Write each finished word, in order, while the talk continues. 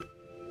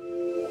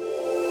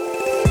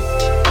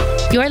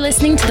You're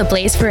listening to the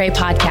Blaze for Ray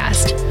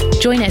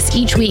podcast. Join us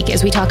each week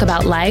as we talk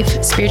about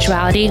life,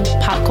 spirituality,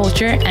 pop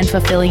culture, and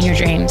fulfilling your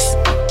dreams.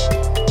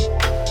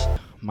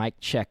 Mic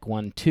check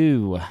 1,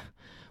 2.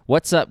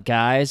 What's up,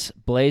 guys?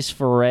 Blaze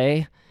for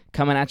Ray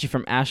coming at you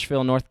from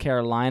Asheville, North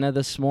Carolina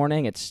this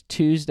morning. It's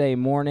Tuesday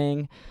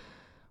morning.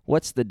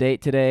 What's the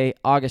date today?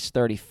 August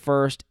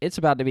 31st. It's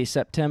about to be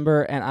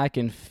September, and I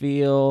can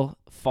feel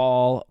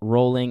fall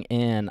rolling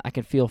in. I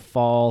can feel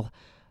fall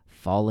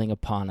falling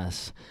upon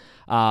us.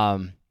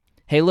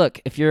 Hey, look,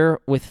 if you're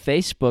with me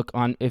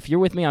on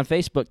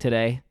Facebook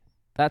today,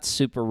 that's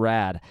super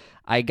rad.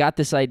 I got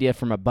this idea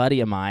from a buddy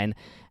of mine,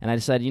 and I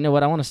decided, you know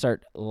what, I want to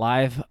start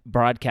live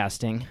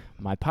broadcasting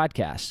my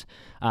podcast.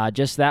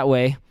 Just that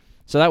way,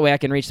 so that way I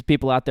can reach the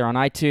people out there on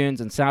iTunes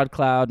and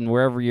SoundCloud and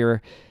wherever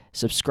you're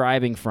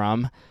subscribing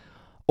from,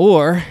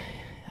 or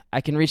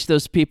I can reach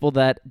those people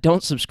that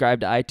don't subscribe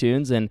to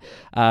iTunes and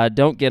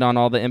don't get on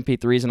all the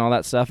MP3s and all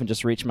that stuff, and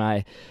just reach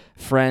my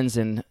friends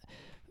and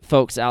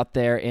folks out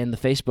there in the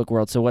Facebook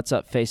world. So what's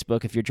up,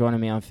 Facebook? If you're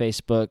joining me on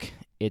Facebook,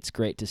 it's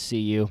great to see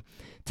you.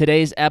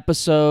 Today's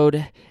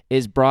episode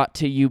is brought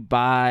to you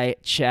by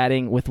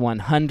Chatting with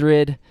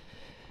 100,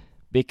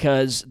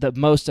 because the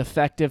most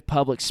effective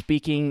public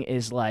speaking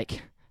is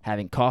like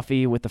having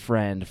coffee with a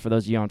friend. For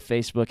those of you on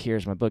Facebook,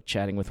 here's my book,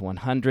 Chatting with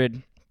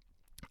 100.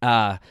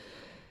 I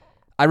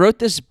wrote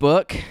this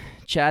book,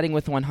 Chatting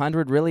with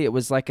 100. Really, it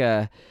was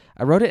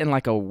I wrote it in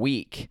like a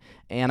week,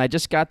 and I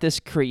just got this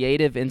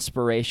creative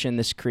inspiration,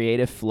 this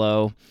creative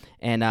flow.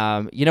 And,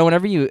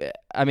 whenever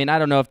I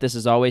don't know if this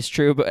is always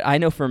true, but I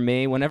know for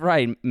me, whenever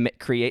I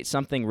create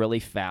something really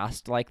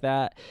fast like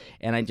that,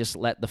 and I just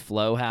let the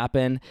flow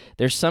happen,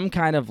 there's some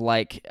kind of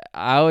I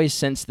always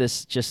sense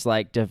this just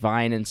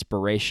divine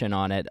inspiration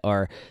on it,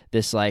 or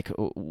this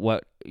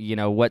what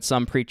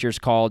some preachers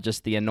call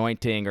just the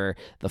anointing or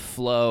the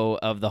flow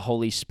of the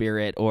Holy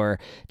Spirit, or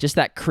just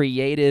that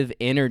creative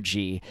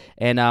energy.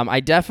 And I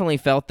definitely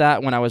felt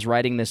that when I was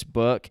writing this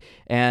book,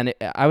 and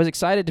I was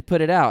excited to put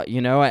it out,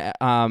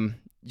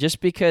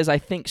 just because I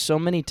think so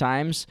many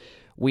times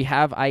we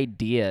have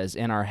ideas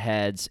in our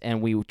heads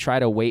and we try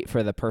to wait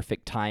for the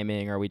perfect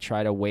timing, or we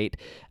try to wait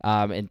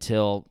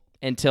until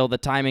the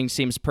timing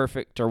seems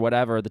perfect, or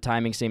whatever, the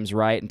timing seems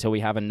right, until we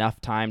have enough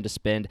time to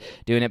spend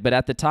doing it. But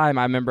at the time,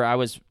 I remember I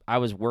was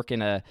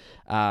working a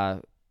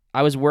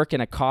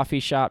coffee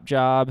shop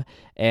job,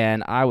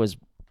 and I was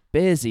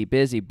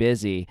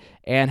busy,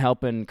 and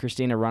helping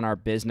Christina run our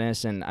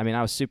business. And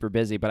I was super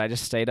busy, but I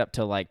just stayed up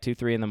till 2,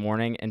 3 in the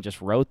morning and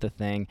just wrote the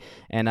thing.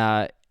 And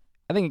I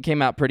think it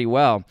came out pretty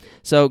well.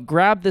 So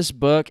grab this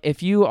book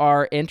if you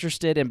are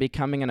interested in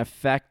becoming an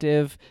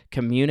effective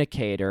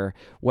communicator,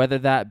 whether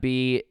that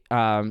be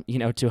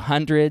to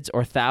hundreds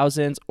or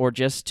thousands, or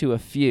just to a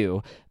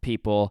few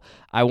people.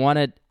 I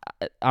want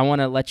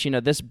to let you know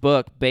this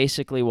book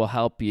basically will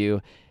help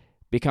you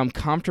become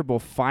comfortable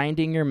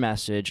finding your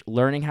message,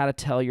 learning how to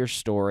tell your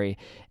story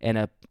in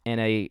a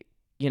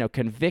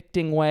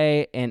convicting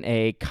way, in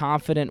a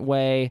confident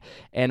way,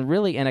 and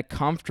really in a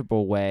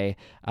comfortable way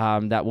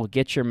that will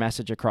get your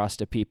message across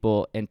to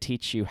people and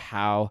teach you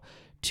how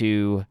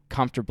to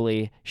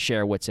comfortably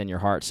share what's in your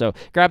heart. So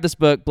grab this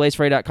book,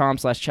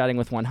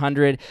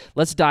 blazeforray.com/chattingwith100.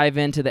 Let's dive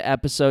into the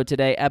episode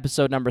today,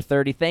 episode number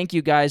 30. Thank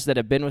you guys that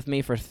have been with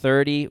me for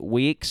 30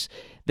 weeks.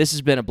 This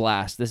has been a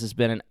blast. This has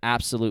been an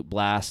absolute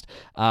blast.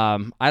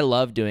 I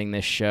love doing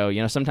this show.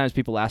 Sometimes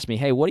people ask me,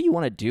 hey, what do you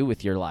want to do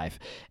with your life?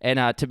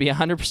 And to be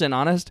 100%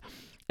 honest,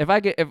 if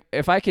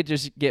I could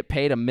just get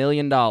paid $1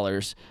 million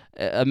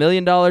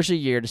a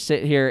year to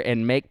sit here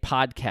and make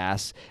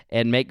podcasts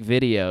and make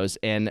videos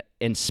and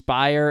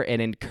inspire and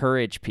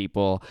encourage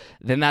people,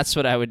 then that's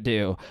what I would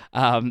do.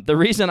 The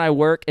reason I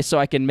work is so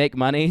I can make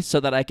money, so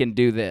that I can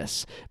do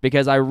this,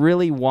 because I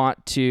really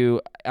want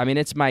to.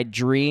 It's my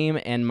dream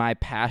and my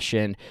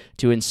passion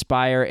to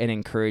inspire and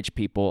encourage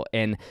people,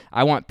 and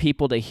I want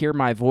people to hear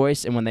my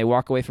voice, and when they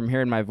walk away from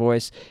hearing my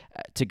voice,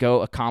 to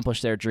go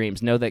accomplish their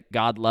dreams. Know that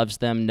God loves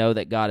them. Know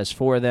that God is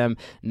for them.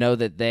 Know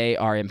that they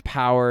are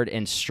empowered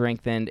and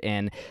strengthened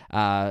and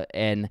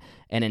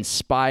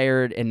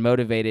inspired and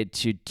motivated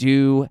to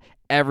do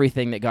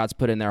everything that God's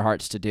put in their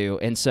hearts to do.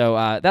 And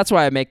so that's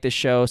why I make this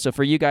show. So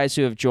for you guys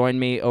who have joined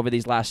me over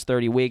these last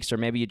 30 weeks, or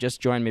maybe you just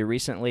joined me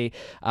recently,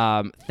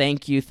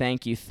 thank you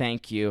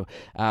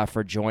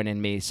for joining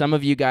me. Some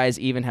of you guys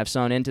even have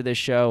sewn into this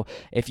show.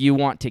 If you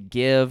want to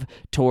give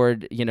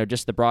toward,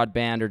 just the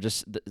broadband, or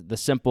just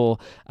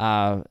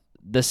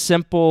the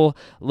simple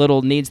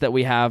little needs that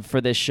we have for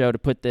this show to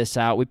put this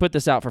out. We put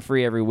this out for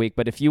free every week,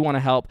 but if you want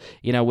to help,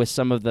 with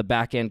some of the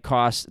back-end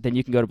costs, then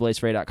you can go to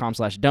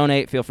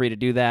blazeforray.com/donate. Feel free to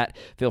do that.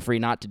 Feel free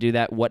not to do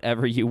that,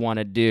 whatever you want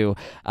to do.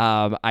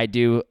 I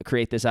do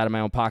create this out of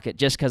my own pocket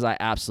just because I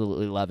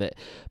absolutely love it.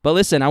 But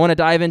listen, I want to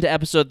dive into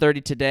episode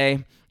 30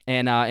 today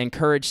and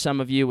encourage some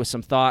of you with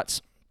some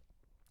thoughts.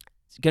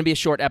 It's going to be a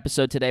short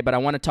episode today, but I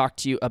want to talk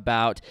to you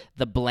about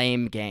the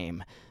blame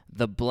game.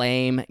 The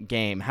blame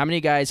game. How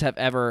many guys have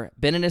ever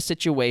been in a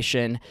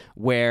situation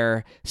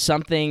where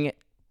something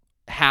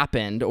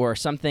happened or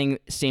something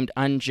seemed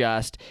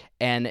unjust,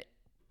 and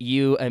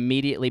you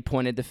immediately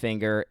pointed the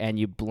finger and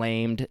you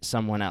blamed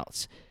someone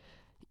else.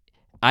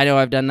 I know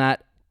I've done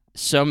that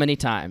so many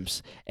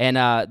times. And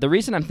the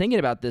reason I'm thinking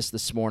about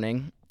this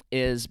morning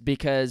is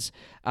because,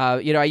 I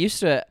used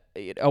to,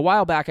 a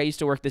while back, I used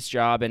to work this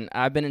job, and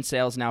I've been in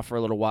sales now for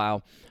a little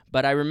while.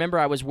 But I remember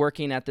I was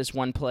working at this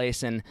one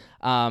place, and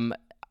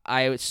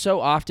I so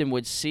often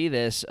would see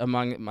this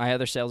among my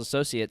other sales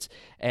associates,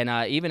 and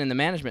even in the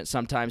management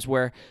sometimes,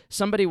 where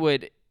somebody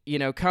would,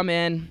 come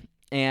in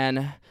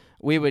and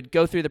we would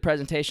go through the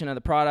presentation of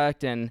the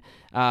product and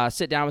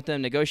sit down with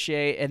them,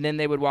 negotiate, and then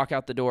they would walk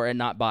out the door and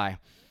not buy.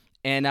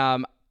 And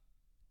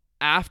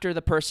after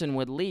the person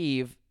would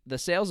leave, the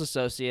sales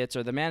associates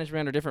or the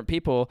management or different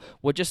people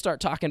would just start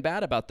talking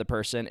bad about the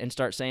person and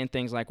start saying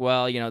things like,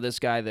 well, this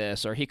guy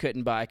this, or he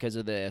couldn't buy because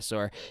of this,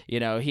 or,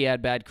 he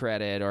had bad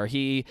credit, or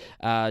he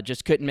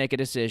just couldn't make a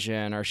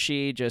decision, or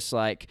she just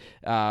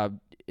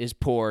is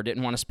poor,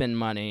 didn't want to spend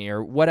money,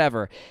 or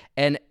whatever.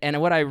 And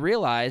what I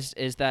realized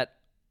is that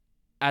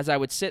as I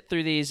would sit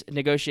through these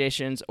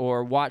negotiations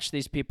or watch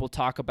these people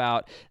talk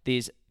about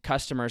these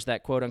customers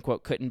that quote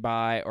unquote couldn't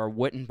buy or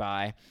wouldn't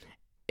buy,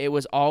 it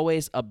was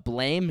always a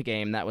blame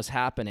game that was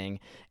happening.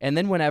 And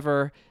then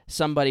whenever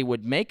somebody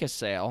would make a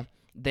sale,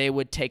 they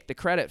would take the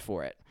credit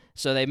for it.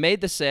 So they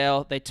made the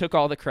sale, they took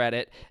all the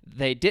credit.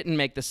 They didn't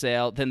make the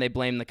sale, then they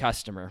blamed the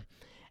customer.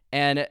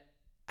 And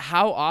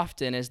how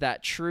often is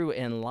that true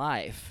in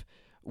life,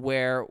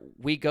 where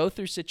we go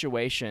through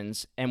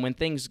situations and when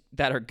things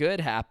that are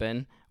good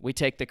happen, we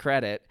take the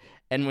credit,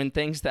 and when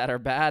things that are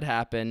bad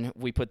happen,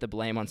 we put the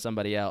blame on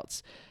somebody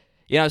else.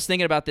 I was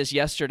thinking about this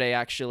yesterday,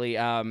 actually.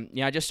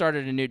 I just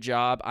started a new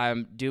job.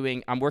 I'm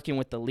working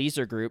with the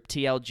Leaser Group,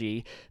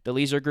 TLG,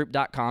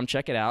 theleasergroup.com.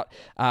 Check it out.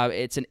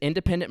 It's an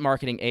independent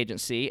marketing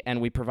agency, and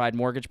we provide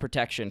mortgage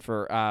protection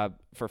for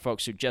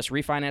folks who just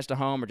refinanced a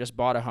home or just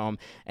bought a home.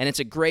 And it's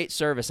a great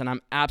service, and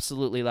I'm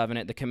absolutely loving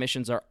it. The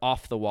commissions are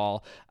off the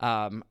wall.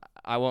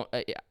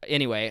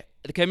 Anyway,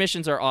 the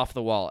commissions are off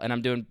the wall, and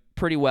I'm doing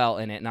pretty well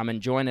in it, and I'm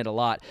enjoying it a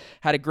lot.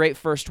 Had a great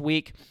first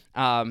week.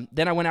 Then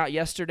I went out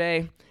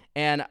yesterday,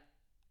 and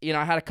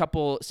I had a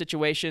couple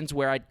situations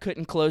where I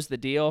couldn't close the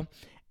deal,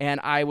 and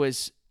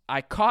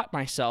I caught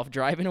myself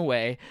driving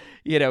away,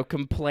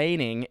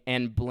 complaining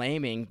and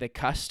blaming the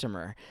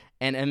customer.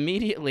 And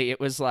immediately it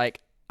was like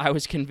I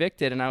was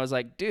convicted, and I was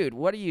like, dude,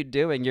 what are you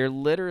doing? You're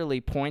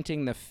literally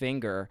pointing the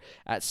finger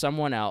at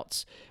someone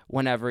else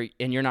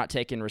and you're not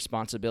taking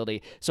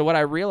responsibility. So what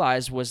I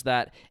realized was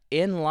that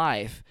in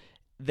life,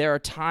 there are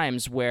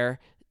times where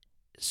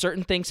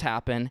certain things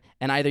happen,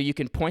 and either you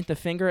can point the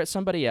finger at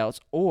somebody else,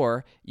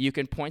 or you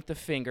can point the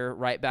finger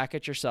right back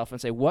at yourself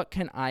and say, what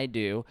can I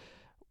do?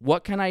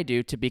 What can I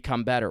do to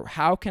become better?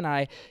 How can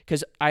I,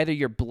 because either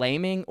you're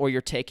blaming or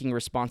you're taking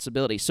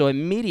responsibility. So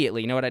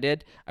immediately, you know what I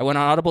did? I went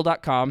on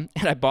audible.com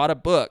and I bought a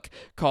book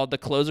called The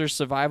Closer's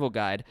Survival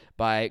Guide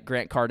by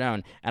Grant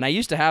Cardone. And I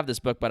used to have this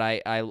book, but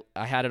I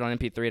had it on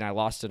MP3 and I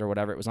lost it or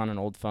whatever. It was on an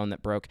old phone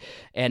that broke.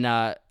 And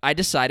I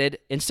decided,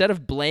 instead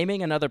of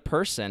blaming another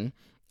person,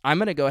 I'm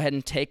going to go ahead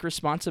and take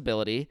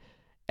responsibility,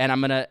 and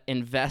I'm going to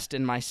invest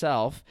in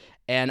myself.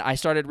 And I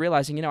started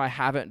realizing, I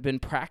haven't been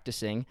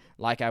practicing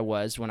like I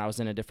was when I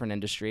was in a different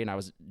industry and I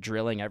was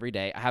drilling every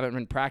day. I haven't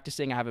been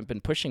practicing. I haven't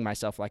been pushing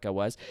myself like I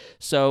was.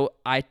 So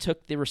I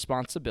took the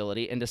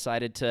responsibility and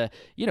decided to,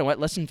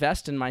 let's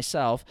invest in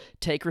myself,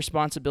 take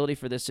responsibility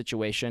for this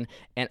situation,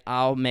 and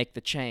I'll make the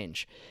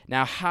change.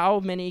 Now, how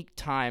many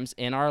times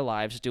in our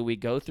lives do we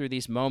go through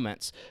these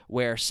moments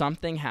where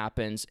something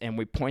happens and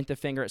we point the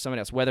finger at someone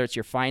else, whether it's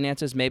your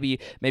finances, maybe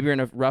you're in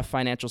a rough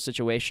financial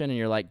situation and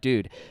you're like,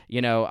 dude,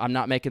 I'm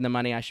not making the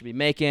money I should be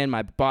making.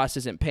 My boss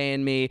isn't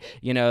paying me.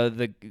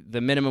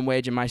 The minimum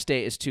wage in my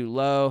state is too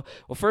low.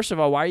 Well, first of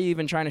all, why are you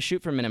even trying to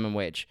shoot for minimum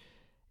wage?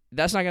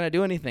 That's not going to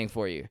do anything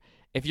for you.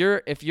 If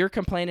you're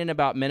complaining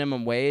about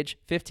minimum wage,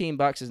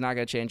 $15 is not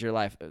going to change your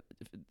life.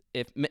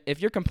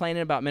 If you're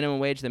complaining about minimum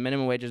wage, then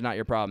minimum wage is not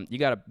your problem. You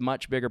got a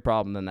much bigger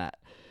problem than that.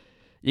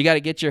 You got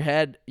to get your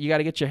head right. You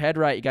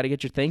got to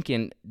get your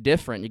thinking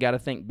different. You got to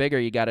think bigger.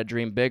 You got to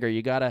dream bigger.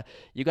 You got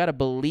to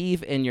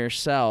believe in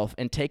yourself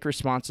and take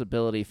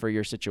responsibility for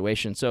your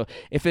situation. So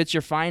if it's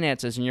your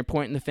finances and you're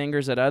pointing the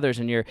fingers at others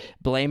and you're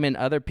blaming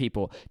other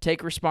people,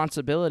 take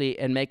responsibility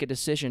and make a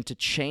decision to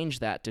change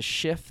that, to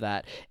shift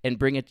that, and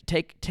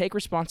take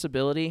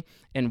responsibility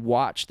and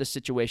watch the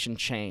situation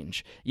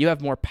change. You have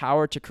more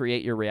power to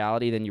create your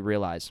reality than you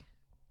realize.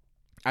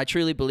 I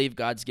truly believe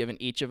God's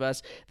given each of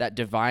us that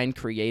divine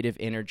creative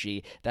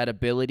energy, that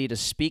ability to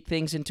speak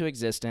things into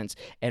existence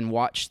and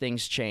watch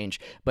things change.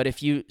 But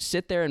if you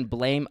sit there and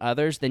blame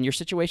others, then your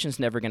situation's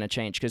never going to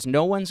change, because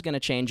no one's going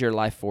to change your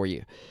life for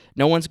you.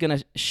 No one's going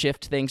to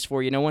shift things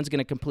for you. No one's going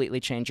to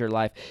completely change your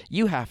life.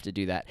 You have to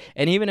do that.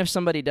 And even if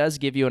somebody does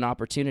give you an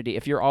opportunity,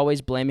 if you're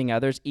always blaming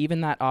others,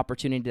 even that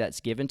opportunity that's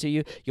given to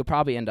you, you'll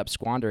probably end up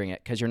squandering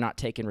it because you're not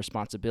taking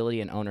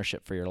responsibility and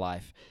ownership for your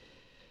life.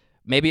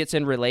 Maybe it's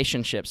in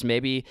relationships.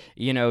 Maybe,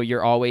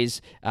 you're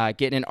always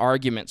getting in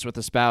arguments with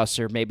a spouse,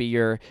 or maybe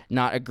you're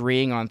not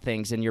agreeing on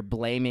things and you're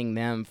blaming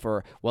them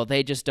for, well,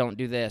 they just don't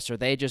do this, or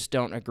they just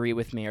don't agree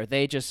with me, or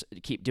they just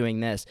keep doing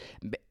this.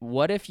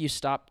 What if you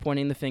stopped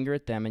pointing the finger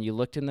at them and you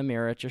looked in the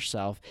mirror at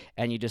yourself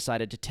and you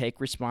decided to take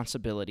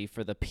responsibility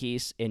for the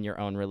peace in your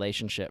own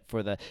relationship,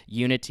 for the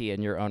unity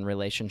in your own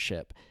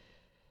relationship?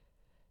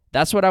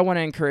 That's what I want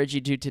to encourage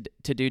you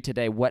to do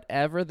today.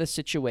 Whatever the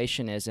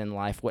situation is in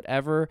life,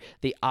 whatever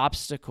the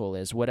obstacle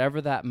is, whatever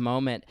that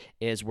moment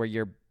is where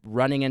you're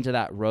running into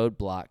that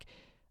roadblock,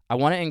 I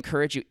want to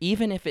encourage you,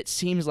 even if it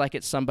seems like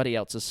it's somebody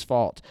else's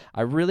fault,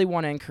 I really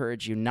want to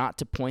encourage you not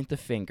to point the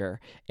finger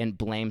and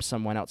blame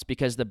someone else,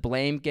 because the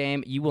blame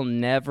game, you will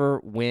never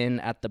win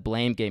at the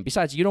blame game.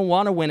 Besides, you don't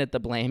want to win at the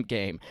blame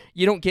game.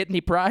 You don't get any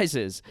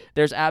prizes.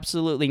 There's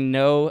absolutely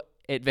no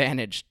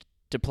advantage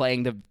to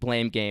playing the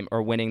blame game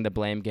or winning the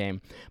blame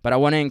game. But I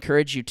want to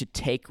encourage you to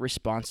take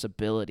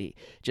responsibility.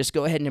 Just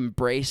go ahead and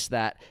embrace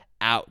that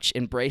ouch,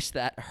 embrace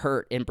that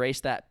hurt,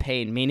 embrace that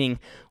pain, meaning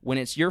when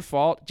it's your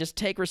fault, just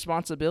take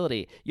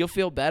responsibility. You'll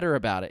feel better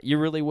about it. You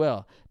really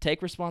will.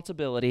 Take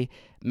responsibility,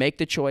 make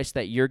the choice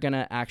that you're going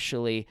to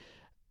actually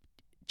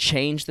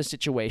change the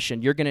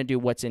situation. You're going to do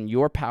what's in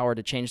your power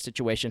to change the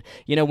situation.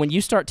 When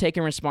you start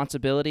taking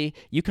responsibility,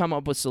 you come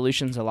up with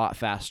solutions a lot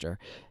faster.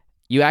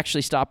 You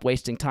actually stop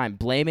wasting time.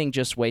 Blaming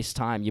just wastes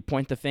time. You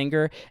point the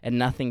finger and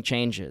nothing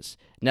changes.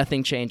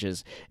 Nothing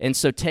changes. And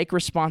so take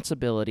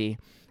responsibility,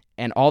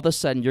 and all of a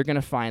sudden you're going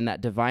to find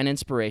that divine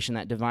inspiration,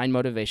 that divine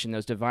motivation,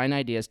 those divine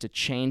ideas to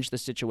change the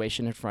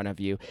situation in front of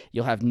you.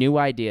 You'll have new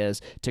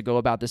ideas to go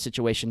about the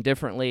situation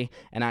differently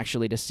and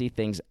actually to see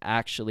things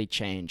actually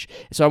change.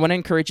 So I want to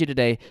encourage you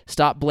today,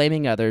 stop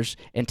blaming others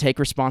and take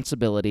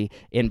responsibility.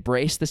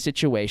 Embrace the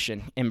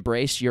situation.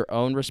 Embrace your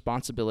own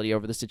responsibility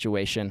over the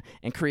situation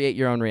and create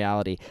your own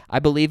reality. I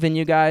believe in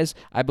you guys.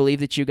 I believe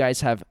that you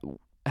guys have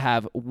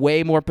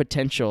way more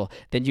potential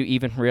than you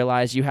even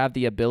realize. You have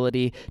the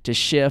ability to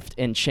shift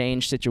and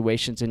change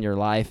situations in your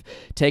life.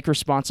 Take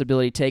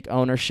responsibility, take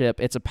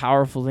ownership. It's a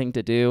powerful thing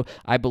to do.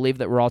 I believe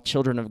that we're all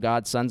children of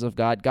God, sons of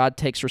God. God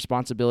takes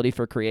responsibility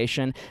for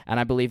creation, and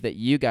I believe that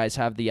you guys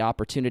have the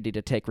opportunity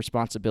to take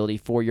responsibility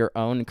for your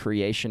own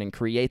creation and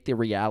create the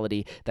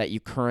reality that you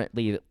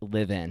currently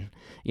live in.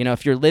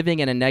 If you're living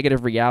in a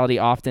negative reality,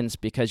 often it's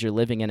because you're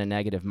living in a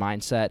negative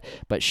mindset,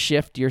 but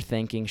shift your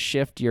thinking,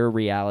 shift your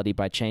reality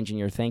by changing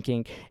your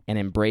thinking and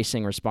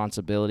embracing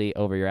responsibility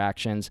over your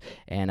actions.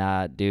 And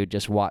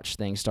just watch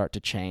things start to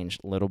change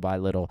little by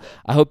little.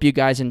 I hope you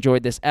guys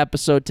enjoyed this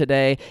episode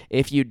today.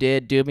 If you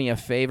did, do me a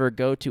favor,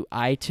 go to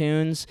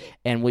iTunes,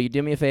 and will you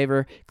do me a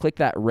favor, click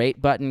that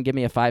rate button, give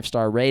me a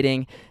 5-star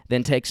rating,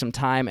 then take some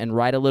time and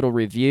write a little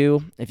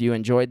review. If you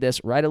enjoyed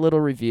this, write a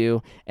little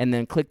review, and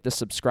then click the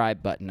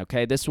subscribe button,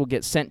 okay? This will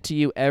get sent to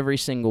you every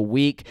single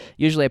week.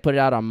 Usually I put it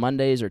out on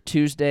Mondays or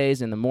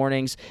Tuesdays in the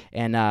mornings,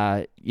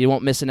 and you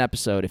won't miss an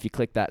episode if you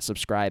click that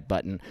subscribe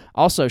button.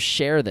 Also,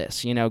 share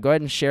this. Go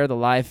ahead and share the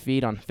live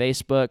feed on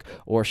Facebook,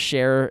 or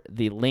share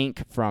the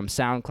link from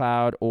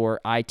SoundCloud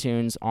or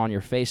iTunes on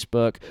your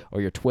Facebook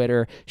or your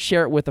Twitter.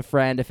 Share it with a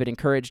friend if it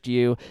encouraged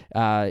you.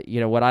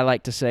 What I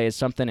like to say is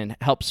something and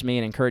helps me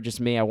and encourages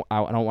me. I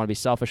don't want to be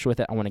selfish with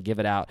it. I want to give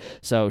it out.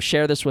 So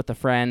share this with a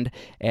friend.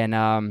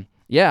 And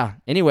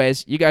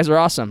anyways, you guys are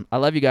awesome. I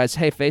love you guys.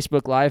 Hey,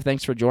 Facebook Live,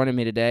 thanks for joining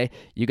me today.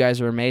 You guys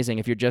are amazing.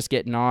 If you're just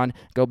getting on,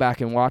 go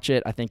back and watch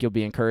it. I think you'll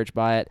be encouraged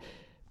by it.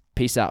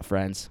 Peace out,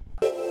 friends.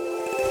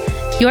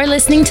 You're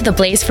listening to the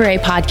Blaze for Ray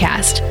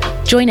podcast.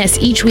 Join us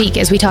each week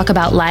as we talk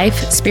about life,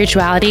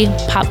 spirituality,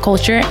 pop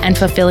culture, and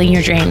fulfilling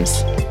your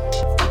dreams.